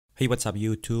Hey, what's up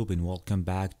YouTube, and welcome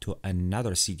back to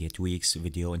another Cydia tweaks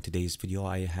video. In today's video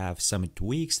I have some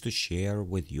tweaks to share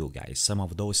with you guys. Some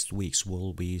of those tweaks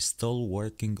will be still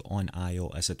working on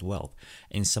iOS 12,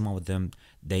 and some of them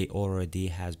they already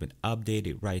has been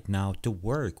updated right now to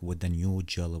work with the new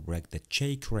jailbreak, the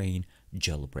Checkra1n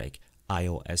Jailbreak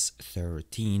iOS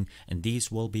 13, and these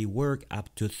will be work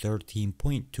up to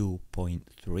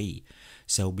 13.2.3.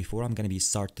 So before I'm gonna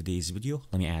start today's video,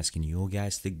 let me ask you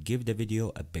guys to give the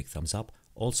video a big thumbs up.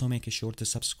 Also make sure to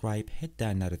subscribe, hit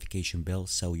that notification bell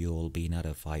so you will be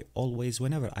notified always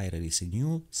whenever I release a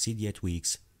new Cydia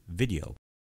tweaks video.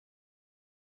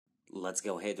 Let's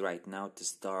go ahead right now to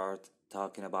start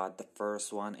talking about the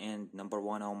first one, and number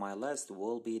one on my list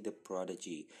will be the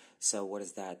Prodigy. So what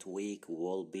is that tweak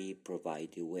will be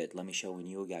provide you with? Let me show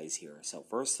you guys here. So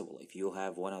first of all, if you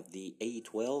have one of the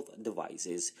A12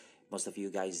 devices, most of you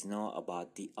guys know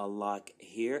about the unlock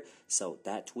here, so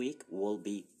that tweak will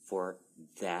be for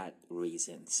that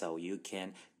reason. So you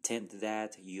can tint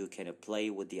that, you can play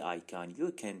with the icon,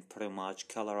 you can pretty much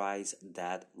colorize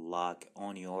that lock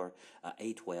on your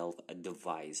A12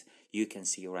 device. You can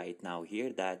see right now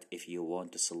here that if you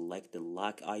want to select the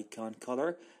lock icon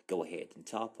color, go ahead and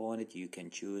tap on it. You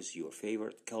can choose your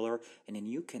favorite color and then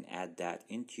you can add that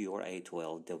into your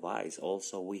A12 device.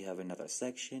 Also, we have another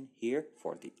section here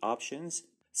for the options,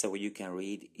 so you can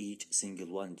read each single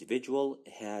one individual.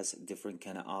 It has different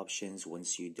kind of options.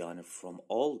 Once you're done from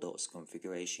all those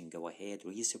configuration, go ahead,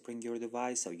 respring your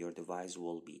device, so your device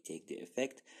will be take the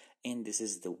effect. And this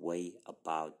is the way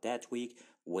about that tweak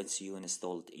once you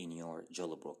install it in your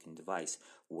jailbroken device.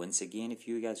 Once again, if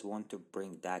you guys want to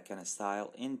bring that kind of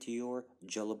style into your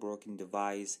jailbroken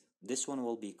device, this one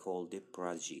will be called the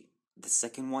Prodigy. The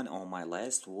second one on my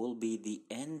list will be the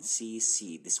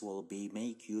NCC. This will be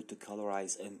make you to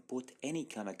colorize and put any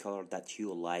kind of color that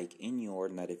you like in your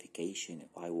notification.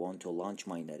 If I want to launch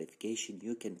my notification,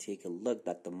 you can take a look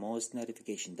at the most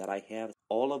notification that I have,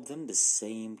 all of them the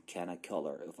same kind of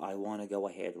color. If I want to go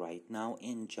ahead right now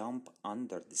and jump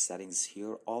under the settings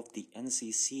here of the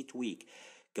NCC tweak,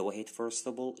 go ahead, first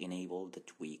of all, enable the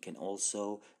tweak, and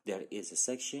also there is a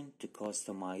section to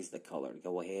customize the color.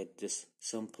 Go ahead, just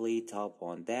simply tap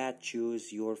on that,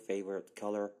 choose your favorite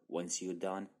color. Once you're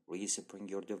done, respring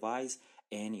your device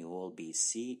and you will be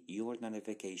see your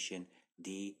notification.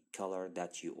 The color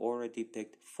that you already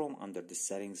picked from under the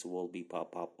settings will be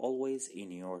pop up always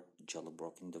in your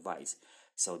jailbroken device.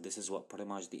 So this is what pretty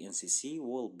much the NCC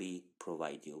will be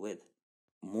provide you with.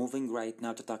 Moving right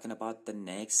now to talking about the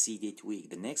next Cydia tweak.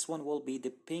 The next one will be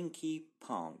the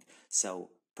Ponk.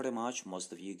 So pretty much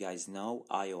most of you guys know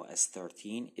iOS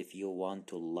 13. If you want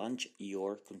to launch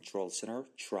your control center,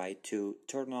 try to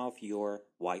turn off your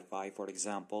Wi-Fi, for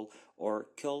example, or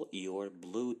kill your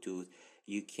Bluetooth.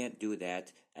 You can't do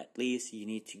that. At least you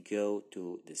need to go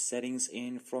to the settings,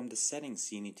 and from the settings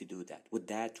you need to do that. With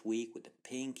that tweak, with the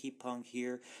Ponk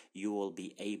here, you will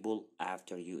be able,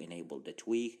 after you enable the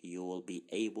tweak, you will be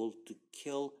able to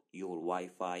kill your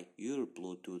Wi-Fi, your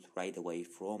Bluetooth right away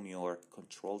from your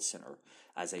control center,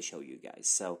 as I show you guys.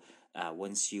 So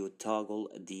once you toggle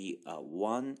the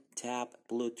one tap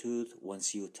Bluetooth,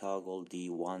 once you toggle the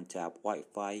one tap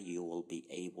Wi-Fi, you will be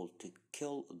able to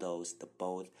kill those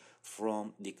both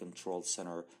from the control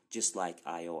center, just like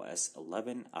iOS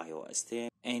 11, iOS 10,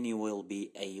 and you will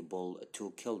be able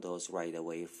to kill those right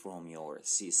away from your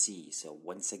CC. So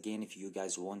once again, if you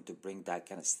guys want to bring that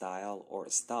kind of style or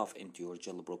stuff into your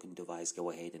jailbroken device, go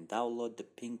ahead and download the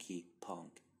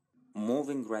Ponk.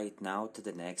 Moving right now to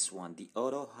the next one, the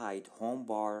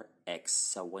AutoHideHomeBarX.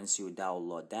 So once you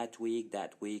download that tweak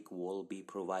will be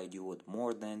provide you with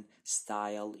more than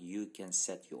style you can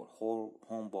set your whole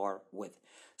home bar with.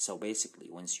 So basically,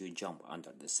 once you jump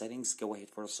under the settings, go ahead,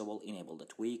 first of all, enable the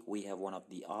tweak. We have one of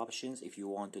the options if you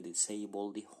want to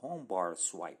disable the home bar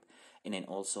swipe, and then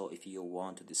also if you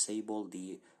want to disable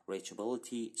the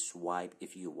reachability swipe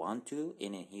if you want to.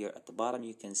 And then here at the bottom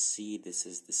you can see this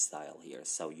is the style here,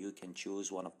 so you can choose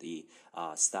one of the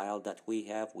style that we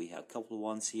have a couple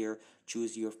ones here.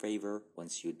 Choose your favor.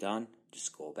 Once you're done,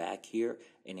 just go back here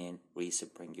and then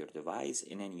respring your device,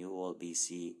 and then you will be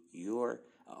see your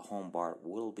home bar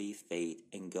will be fade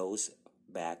and goes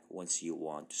back once you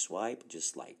want to swipe,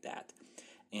 just like that.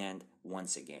 And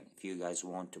once again, if you guys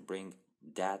want to bring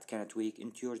that kind of tweak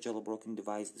into your jailbroken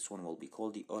device, this one will be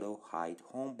called the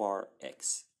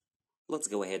AutoHideHomeBarX. Let's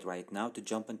go ahead right now to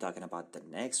jump and talking about the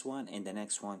next one, and the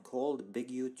next one called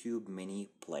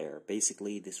BigYTMiniPlayer.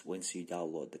 Basically, this once you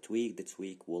download the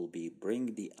tweak will be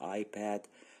bring the iPad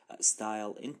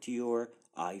style into your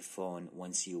iPhone,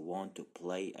 once you want to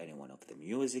play any one of the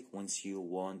music, once you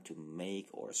want to make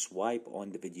or swipe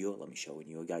on the video, let me show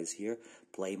you guys here,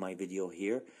 play my video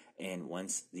here, and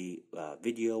once the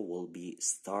video will be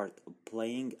start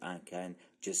playing, I can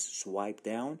just swipe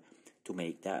down to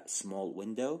make that small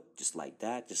window, just like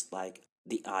that, just like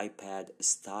the iPad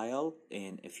style.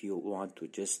 And if you want to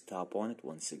just tap on it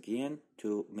once again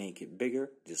to make it bigger,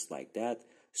 just like that,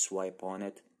 swipe on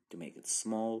it to make it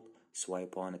small,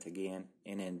 swipe on it again,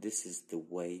 and then this is the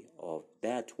way of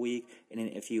that tweak. And then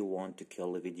if you want to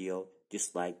kill the video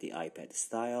just like the iPad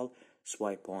style,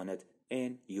 swipe on it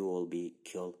and you will be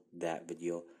kill that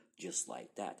video just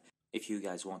like that. If you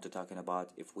guys want to talking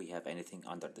about if we have anything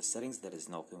under the settings, there is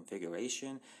no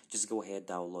configuration, just go ahead,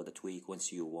 download the tweak.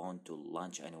 Once you want to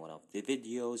launch any one of the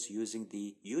videos using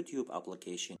the YouTube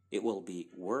application, it will be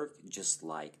work just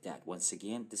like that. Once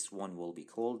again, this one will be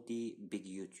called the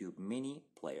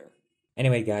BigYTMiniPlayer.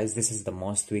 Anyway guys, this is the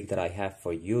most tweak that I have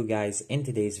for you guys in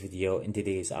today's video, in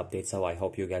today's update. So I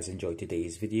hope you guys enjoyed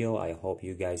today's video. I hope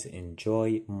you guys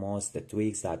enjoy most the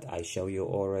tweaks that I show you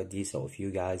already. So if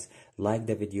you guys like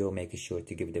the video, make sure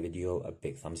to give the video a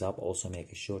big thumbs up. Also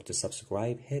make sure to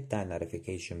subscribe, hit that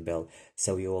notification bell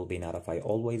so you will be notified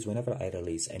always whenever I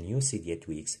release a new Cydia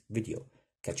tweaks video.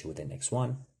 Catch you with the next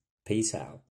one. Peace out.